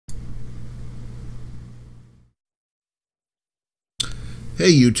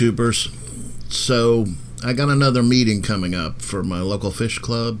Hey YouTubers, so I got another meeting coming up for my local fish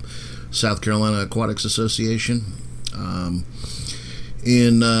club, South Carolina Aquatics Association.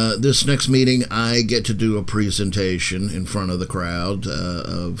 In this next meeting, I get to do a presentation in front of the crowd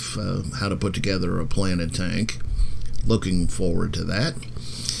of how to put together a planted tank. Looking forward to that.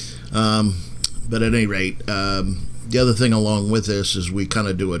 But at any rate, the other thing along with this is we kind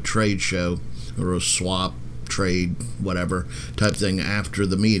of do a trade show or a swap, trade, whatever type thing after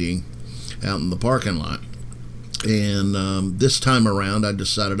the meeting out in the parking lot. And this time around I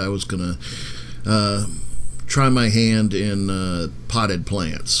decided I was gonna try my hand in potted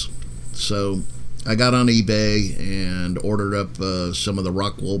plants. So I got on eBay and ordered up some of the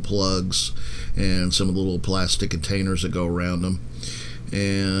rock wool plugs and some of the little plastic containers that go around them,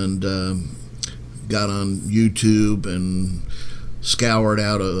 and got on YouTube and scoured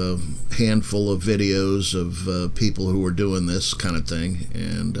out a handful of videos of people who were doing this kind of thing.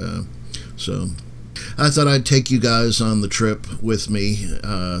 And so I thought I'd take you guys on the trip with me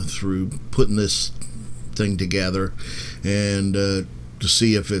through putting this thing together, and to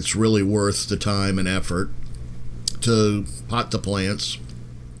see if it's really worth the time and effort to pot the plants,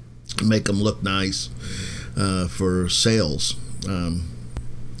 make them look nice for sales.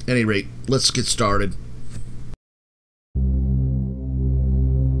 At any rate, let's get started.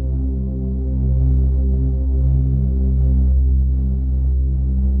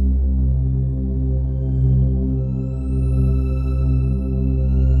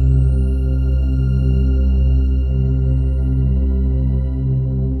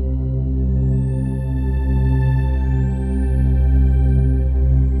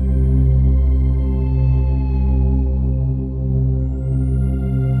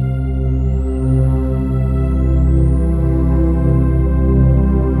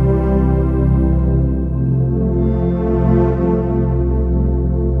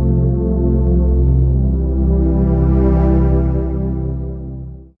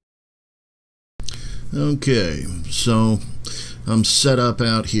 Okay, so I'm set up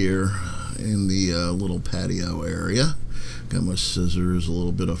out here in the little patio area. Got my scissors, a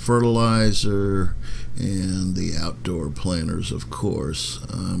little bit of fertilizer, and the outdoor planters, of course.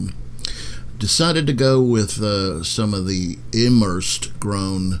 Decided to go with some of the immersed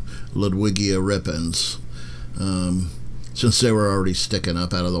grown Ludwigia ripens. Since they were already sticking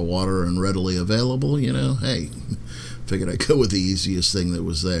up out of the water and readily available, you know, hey, figured I'd go with the easiest thing that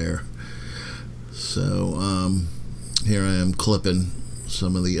was there. So here I am clipping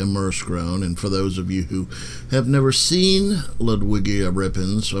some of the immersed grown, and for those of you who have never seen Ludwigia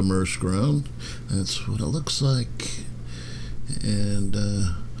ripens immersed grown, that's what it looks like. And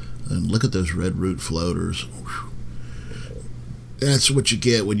look at those red root floaters. That's what you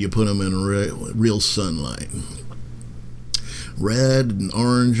get when you put them in real sunlight. Red and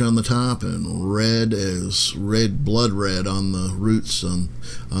orange on the top, and red as blood red on the roots on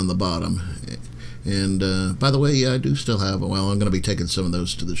the bottom. And by the way, yeah, I do still have, well, I'm going to be taking some of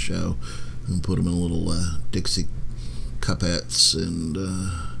those to the show and put them in little Dixie cupettes and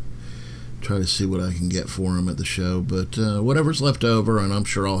try to see what I can get for them at the show. But whatever's left over, and I'm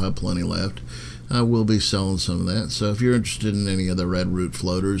sure I'll have plenty left, I will be selling some of that. So if you're interested in any of the red root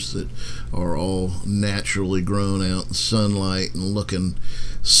floaters that are all naturally grown out in sunlight and looking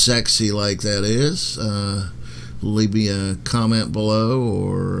sexy like that is, leave me a comment below,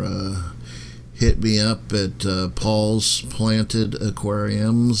 or hit me up at Paul's Planted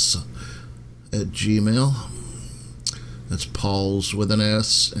Aquariums at Gmail. That's Paul's with an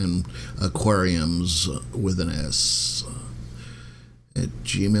S and Aquariums with an S at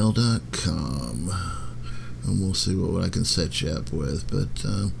gmail.com. And we'll see what I can set you up with. But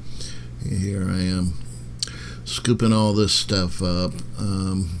here I am scooping all this stuff up.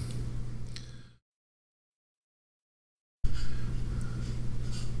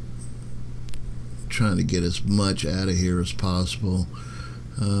 Trying to get as much out of here as possible,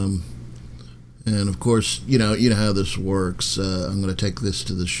 and of course, you know how this works. I'm going to take this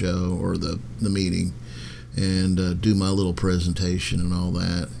to the show or the meeting and do my little presentation and all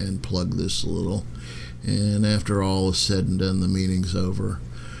that, and plug this a little, and after all is said and done, the meeting's over,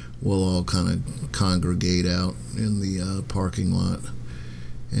 we'll all kind of congregate out in the parking lot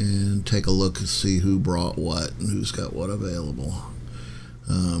and take a look and see who brought what and who's got what available.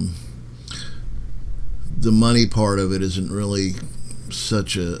 The money part of it isn't really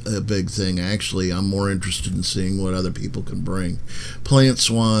such a big thing. Actually, I'm more interested in seeing what other people can bring,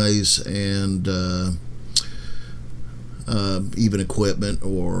 plants-wise, and even equipment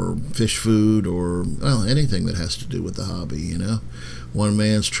or fish food, or, well, anything that has to do with the hobby, you know. One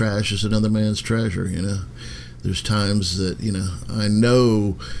man's trash is another man's treasure, you know. There's times that, I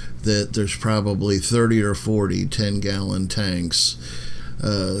know that there's probably 30 or 40 10-gallon tanks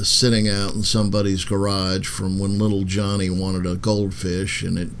sitting out in somebody's garage from when little Johnny wanted a goldfish,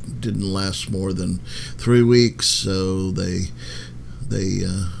 and it didn't last more than 3 weeks, so they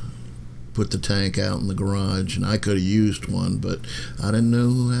put the tank out in the garage, and I could have used one, but I didn't know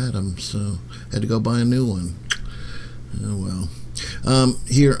who had them, so I had to go buy a new one. Oh well.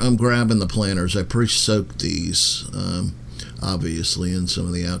 Here I'm grabbing the planters. I pre-soaked these, obviously, in some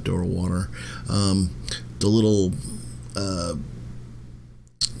of the outdoor water. The little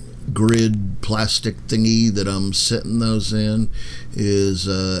grid plastic thingy that I'm setting those in is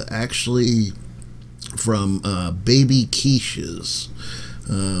actually from baby quiches.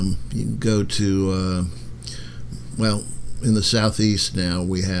 You can go to, well, in the southeast now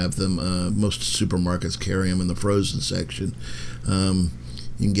we have them. Most supermarkets carry them in the frozen section. You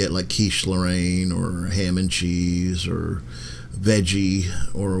can get like quiche Lorraine or ham and cheese or veggie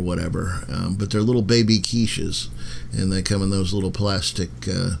or whatever, but they're little baby quiches, and they come in those little plastic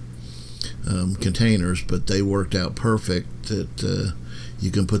containers, but they worked out perfect that you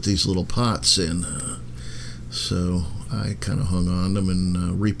can put these little pots in. So I kind of hung on them and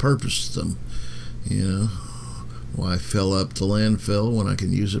repurposed them. Why fill up the landfill when I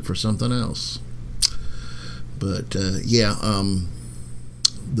can use it for something else? But yeah, one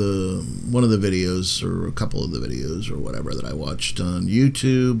of the videos, or a couple of the videos or whatever that I watched on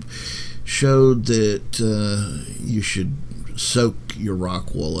YouTube, showed that you should soak your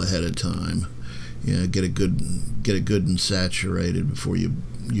rock wool ahead of time. Get it good and saturated before you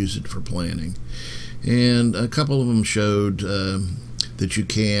use it for planting. And a couple of them showed that you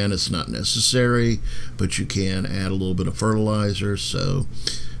can. It's not necessary, but you can add a little bit of fertilizer. So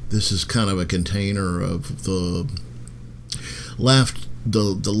this is kind of a container of the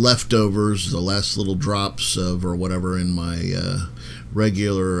leftovers, the last little drops of or whatever in my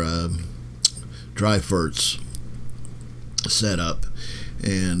regular dry ferts setup.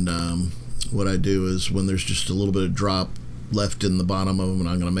 And what I do is, when there's just a little bit of drop left in the bottom of them and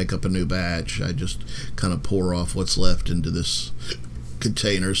I'm going to make up a new batch, I just kind of pour off what's left into this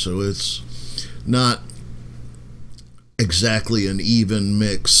container, so it's not exactly an even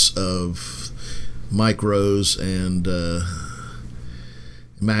mix of micros and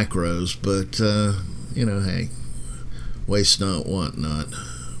macros, but hey, waste not, want not.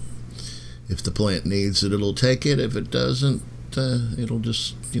 If the plant needs it, it'll take it. If it doesn't, it'll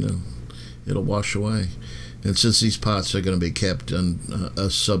just, it'll wash away. And since these pots are going to be kept in a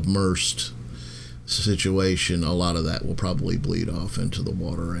submersed situation, a lot of that will probably bleed off into the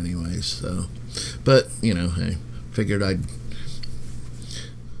water anyway. So, but hey, figured I'd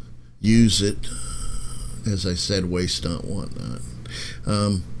use it. As I said, waste not, want not.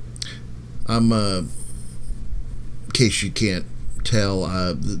 In case you can't tell,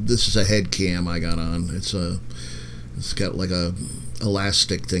 this is a head cam I got on. It's got like a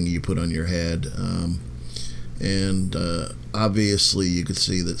elastic thing you put on your head. And obviously you could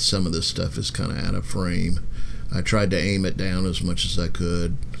see that some of this stuff is kind of out of frame. I tried to aim it down as much as I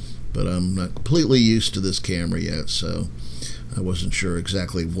could, but I'm not completely used to this camera yet, so I wasn't sure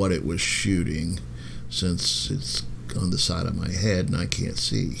exactly what it was shooting, since it's on the side of my head and I can't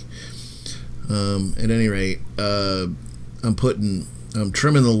see. At any rate, I'm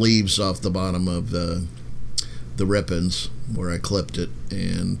trimming the leaves off the bottom of the rippons where I clipped it,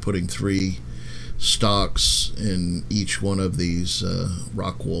 and putting 3 stalks in each one of these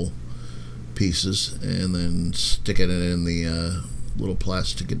rock wool pieces, and then sticking it in the little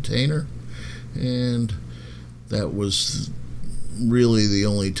plastic container. And that was really the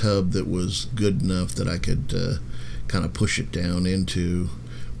only tub that was good enough that I could kind of push it down into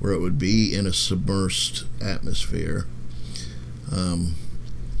where it would be in a submersed atmosphere.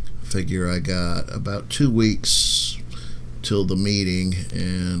 Figure I got about 2 weeks till the meeting,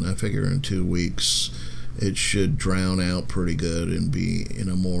 and I figure in 2 weeks it should drown out pretty good and be in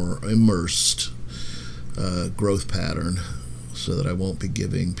a more immersed growth pattern, so that I won't be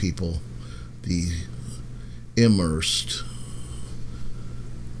giving people the submersed.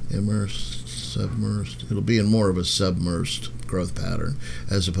 It'll be in more of a submersed growth pattern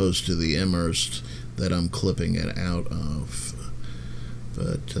as opposed to the immersed that I'm clipping it out of.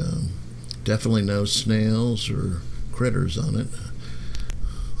 But definitely no snails or critters on it,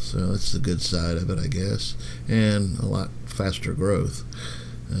 so that's the good side of it, I guess, and a lot faster growth.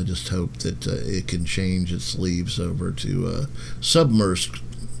 I just hope that it can change its leaves over to submersed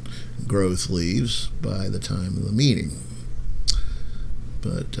growth leaves by the time of the meeting.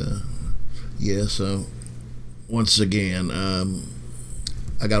 But yeah, so once again,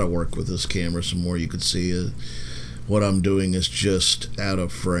 I got to work with this camera some more. You could see what I'm doing is just out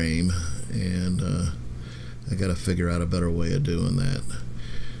of frame, and I got to figure out a better way of doing that.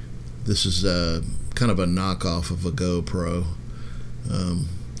 This is kind of a knockoff of a GoPro.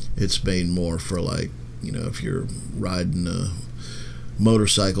 It's made more for, like, you know, if you're riding a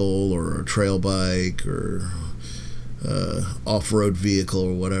motorcycle or a trail bike or off-road vehicle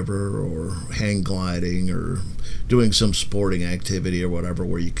or whatever, or hang gliding or doing some sporting activity or whatever,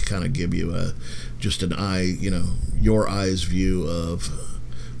 where you can kind of give you just an eye, you know, your eye's view of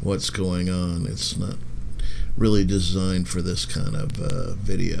what's going on. It's not really designed for this kind of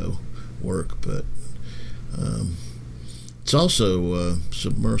video work, but it's also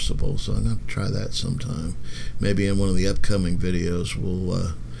submersible, so I'm going to try that sometime. Maybe in one of the upcoming videos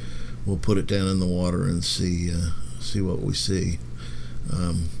we'll put it down in the water and see what we see.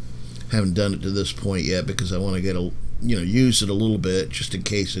 Haven't done it to this point yet because I want to get use it a little bit just in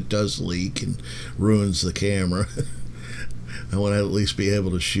case it does leak and ruins the camera. I want to at least be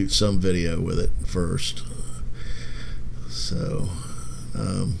able to shoot some video with it first. So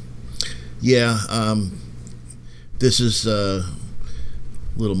this is a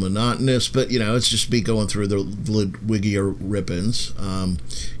little monotonous, but, you know, it's just me going through the wiggier ribbons,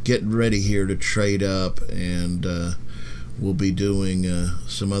 getting ready here to trade up, and we'll be doing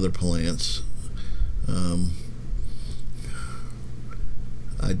some other plants.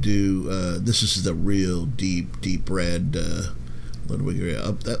 I do, this is the real deep red little wiggy.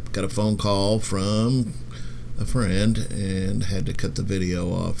 Got a phone call from a friend and had to cut the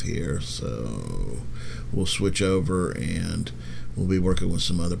video off here, so we'll switch over and we'll be working with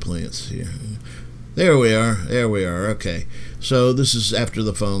some other plants here. There we are. Okay, so this is after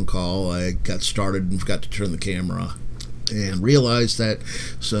the phone call. I got started and forgot to turn the camera off and realized that,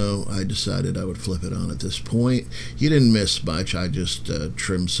 so I decided I would flip it on at this point. You didn't miss much. I just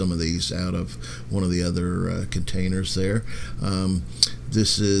trimmed some of these out of one of the other containers there.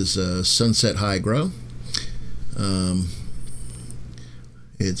 This is Sunset High Grow.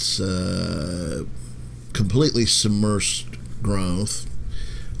 It's completely submerged growth,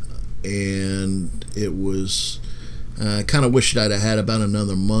 and it was kind of wished I'd have had about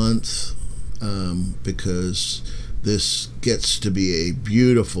another month, because this gets to be a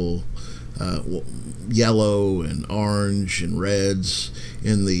beautiful yellow and orange and reds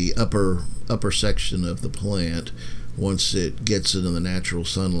in the upper section of the plant once it gets into the natural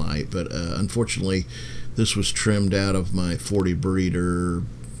sunlight. But unfortunately, this was trimmed out of my 40 breeder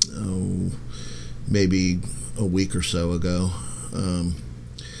maybe a week or so ago,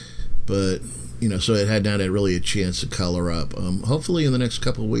 but you know, so it had not had really a chance to color up. Hopefully in the next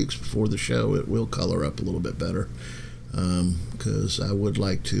couple of weeks before the show it will color up a little bit better, because I would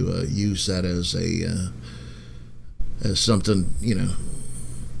like to use that as something, you know,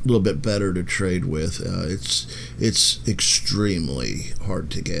 a little bit better to trade with. It's extremely hard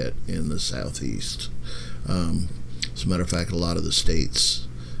to get in the Southeast. As a matter of fact, a lot of the states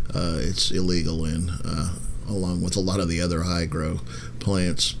it's illegal in, along with a lot of the other high grow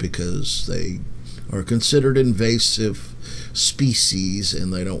plants, because they are considered invasive species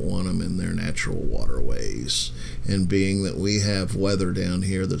and they don't want them in their natural waterways. And being that we have weather down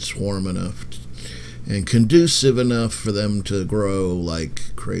here that's warm enough and conducive enough for them to grow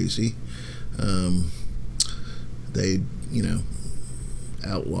like crazy, they, you know,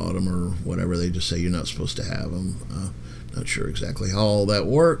 outlawed them or whatever. They just say you're not supposed to have them. Not sure exactly how all that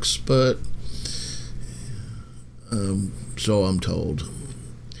works, but so I'm told.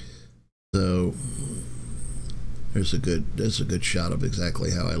 So there's a good shot of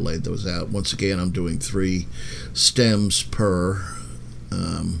exactly how I laid those out. Once again, I'm doing 3 stems per,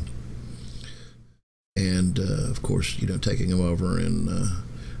 and of course, you know, taking them over and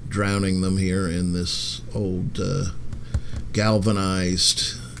drowning them here in this old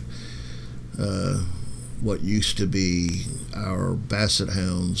galvanized what used to be our Basset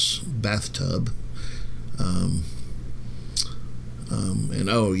Hound's bathtub. And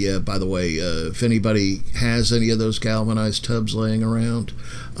oh yeah, by the way, if anybody has any of those galvanized tubs laying around,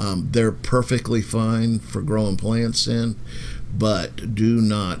 they're perfectly fine for growing plants in, but do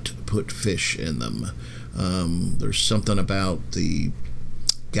not put fish in them. There's something about the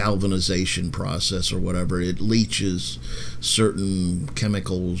galvanization process or whatever. It leaches certain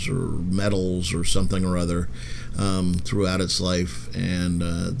chemicals or metals or something or other throughout its life, and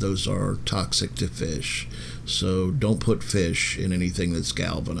those are toxic to fish. So don't put fish in anything that's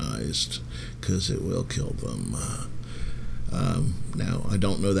galvanized, because it will kill them. Now, I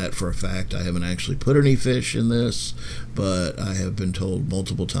don't know that for a fact. I haven't actually put any fish in this, but I have been told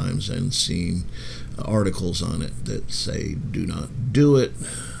multiple times and seen articles on it that say do not do it.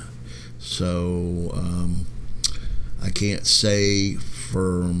 So I can't say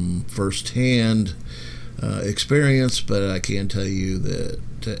from firsthand experience, but I can tell you that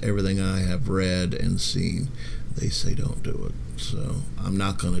everything I have read and seen, they say don't do it. So I'm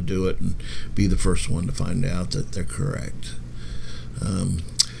not going to do it and be the first one to find out that they're correct.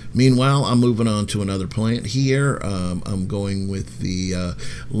 Meanwhile, I'm moving on to another plant here. I'm going with the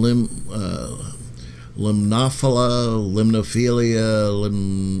limnophilia,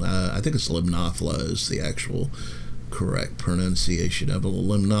 I think it's limnophila is the actual correct pronunciation of it.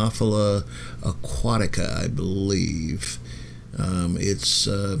 Limnophila aquatica, I believe. It's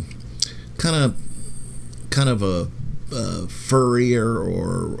kind of a furrier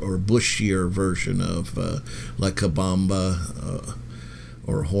or bushier version of like kabamba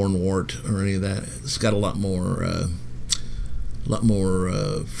or hornwort or any of that. It's got a lot more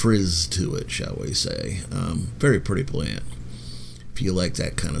frizz to it, shall we say. Very pretty plant if you like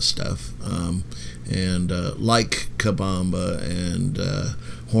that kind of stuff. And like kabamba and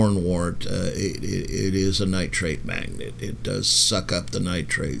hornwort, it is a nitrate magnet. It does suck up the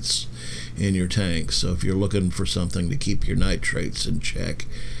nitrates in your tank. So if you're looking for something to keep your nitrates in check,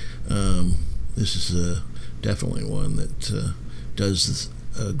 this is definitely one that does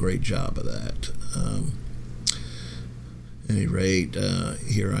a great job of that. At any rate,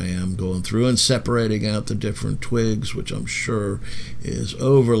 here I am going through and separating out the different twigs, which I'm sure is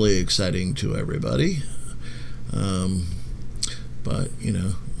overly exciting to everybody. But, you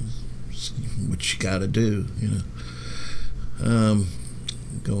know, what you got to do, you know.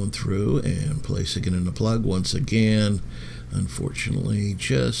 Going through and placing it in the plug once again. Unfortunately,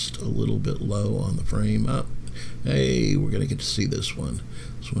 just a little bit low on the frame. Up. Hey, we're going to get to see this one.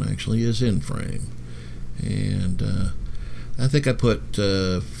 This one actually is in frame. And I think I put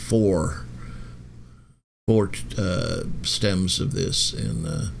four stems of this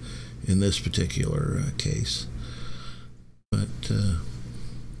in this particular case. But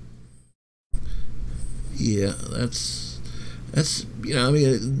yeah, that's you know, I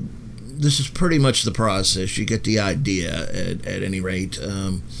mean, this is pretty much the process. You get the idea at any rate.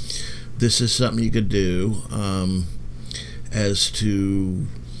 This is something you could do. As to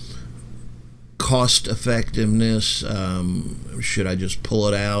cost effectiveness, should I just pull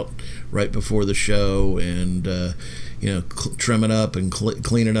it out right before the show and you know, trim it up and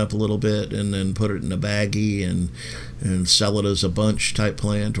clean it up a little bit and then put it in a baggie and sell it as a bunch type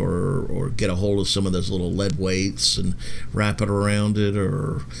plant, or get a hold of some of those little lead weights and wrap it around it,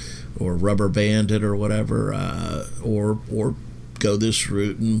 or rubber band it or whatever, or go this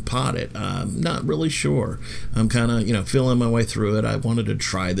route and pot it. I'm not really sure. I'm kind of, you know, feeling my way through it. I wanted to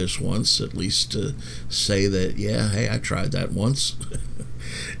try this once, at least to say that, yeah, hey, I tried that once.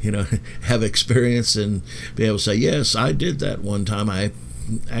 You know, have experience and be able to say, yes, I did that one time. I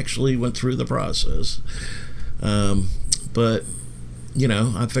actually went through the process. But, you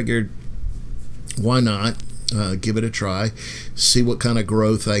know, I figured, why not? Give it a try, see what kind of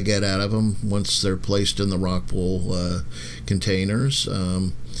growth I get out of them once they're placed in the rock pool containers.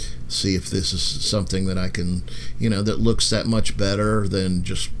 See if this is something that I can, you know, that looks that much better than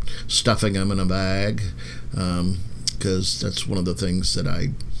just stuffing them in a bag, because that's one of the things that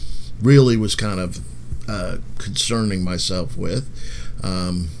I really was kind of concerning myself with.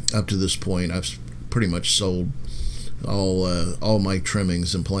 Up to this point, I've pretty much sold all my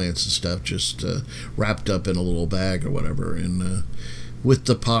trimmings and plants and stuff just wrapped up in a little bag or whatever. And with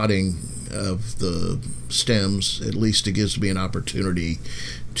the potting of the stems, at least it gives me an opportunity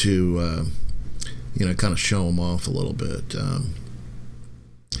to you know, kind of show them off a little bit.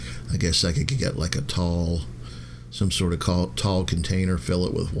 I guess I could get like a some sort of tall container, fill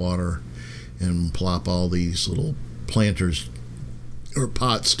it with water, and plop all these little planters or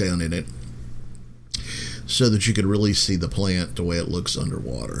pots down in it, so that you could really see the plant the way it looks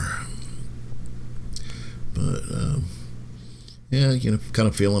underwater. But yeah, you know, kind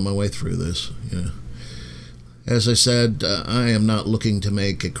of feeling my way through this. You know, as I said, I am not looking to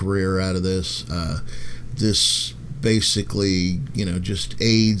make a career out of this. This basically, you know, just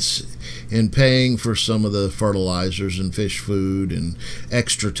aids in paying for some of the fertilizers and fish food and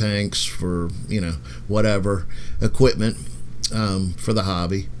extra tanks for, you know, whatever equipment for the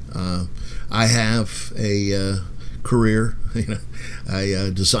hobby. I have a career. You know, I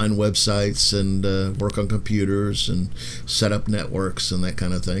design websites and work on computers and set up networks and that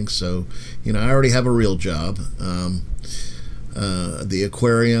kind of thing. So, you know, I already have a real job. the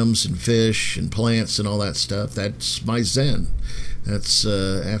aquariums and fish and plants and all that stuff. That's my zen. That's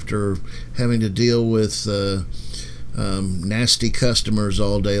after having to deal with nasty customers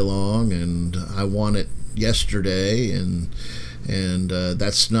all day long, and I want it yesterday, and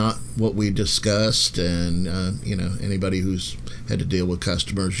that's not what we discussed. And you know, anybody who's had to deal with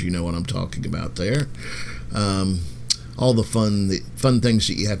customers, you know what I'm talking about there. All the fun things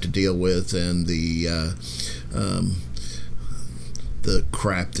that you have to deal with, and the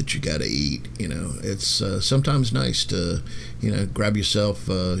crap that you got to eat. You know, it's sometimes nice to, you know, grab yourself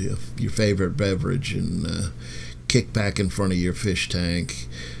your favorite beverage and kick back in front of your fish tank,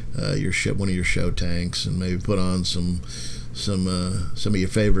 one of your show tanks, and maybe put on some of your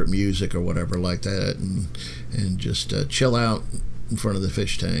favorite music or whatever like that, and just chill out in front of the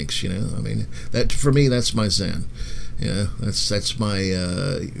fish tanks. You know, I mean, that for me, that's my zen. You know, that's my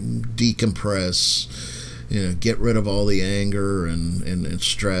decompress. You know, get rid of all the anger and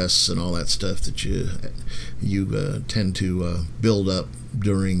stress and all that stuff that you tend to build up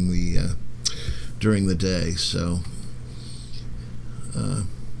during the day. So,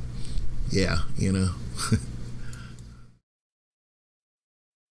 yeah, you know.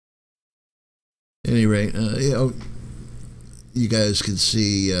 At any rate, you know, you guys can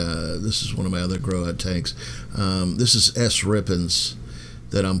see this is one of my other grow out tanks. This is S. Rippens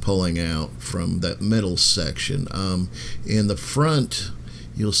that I'm pulling out from that middle section. In the front,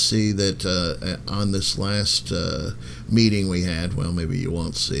 you'll see that on this last meeting we had, well, maybe you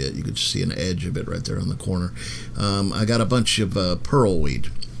won't see it, you could see an edge of it right there on the corner. I got a bunch of pearlweed,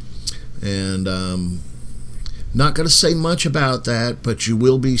 and not going to say much about that, but you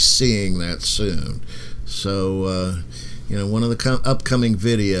will be seeing that soon. So you know, one of the upcoming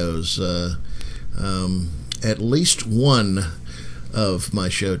videos, at least one of my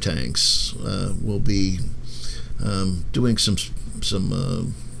show tanks will be doing some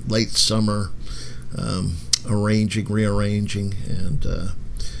late summer rearranging, and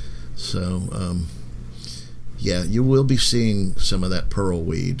so yeah, you will be seeing some of that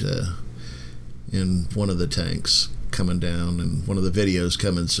pearlweed in one of the tanks coming down, and one of the videos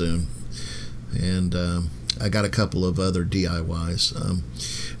coming soon. And I got a couple of other DIYs.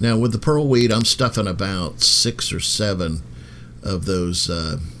 Now with the pearlweed, I'm stuffing about 6 or 7 of those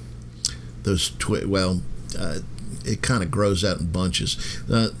it kind of grows out in bunches,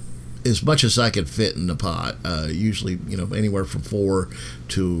 as much as I could fit in the pot. Usually, you know, anywhere from 4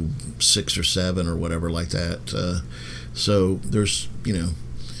 to 6 or 7 or whatever like that. So there's, you know,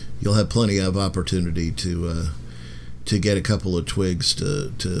 you'll have plenty of opportunity to get a couple of twigs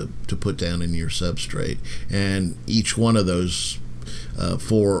to put down in your substrate, and each one of those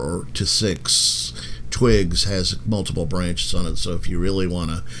 4 to 6 twigs has multiple branches on it. So if you really want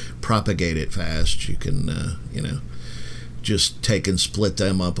to propagate it fast, you can you know, just take and split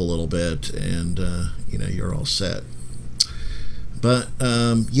them up a little bit, and you know, you're all set. But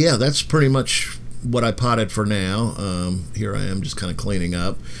yeah, that's pretty much what I potted for now. Here I am just kind of cleaning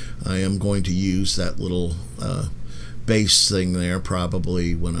up. I am going to use that little base thing there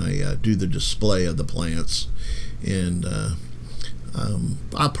probably when I do the display of the plants, and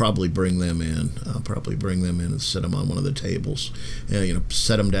I'll probably bring them in. I'll probably bring them in and set them on one of the tables. You know,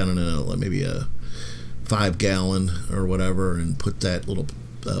 set them down in maybe a 5-gallon or whatever, and put that little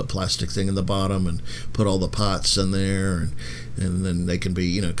plastic thing in the bottom, and put all the pots in there, and then they can be,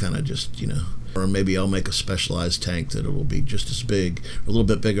 you know, kind of just, you know, or maybe I'll make a specialized tank that it will be just as big, a little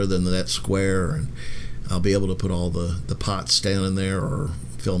bit bigger than that square, and I'll be able to put all the pots down in there, or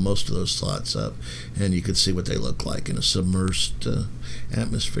fill most of those slots up, and you can see what they look like in a submersed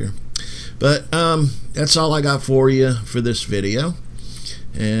atmosphere. But that's all I got for you for this video,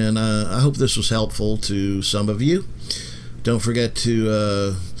 and I hope this was helpful to some of you. Don't forget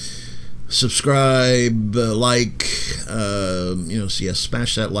to subscribe, like, you know, so yeah,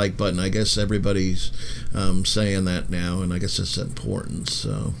 smash that like button. I guess everybody's saying that now, and I guess it's important.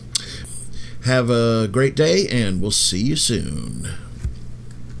 So have a great day, and we'll see you soon.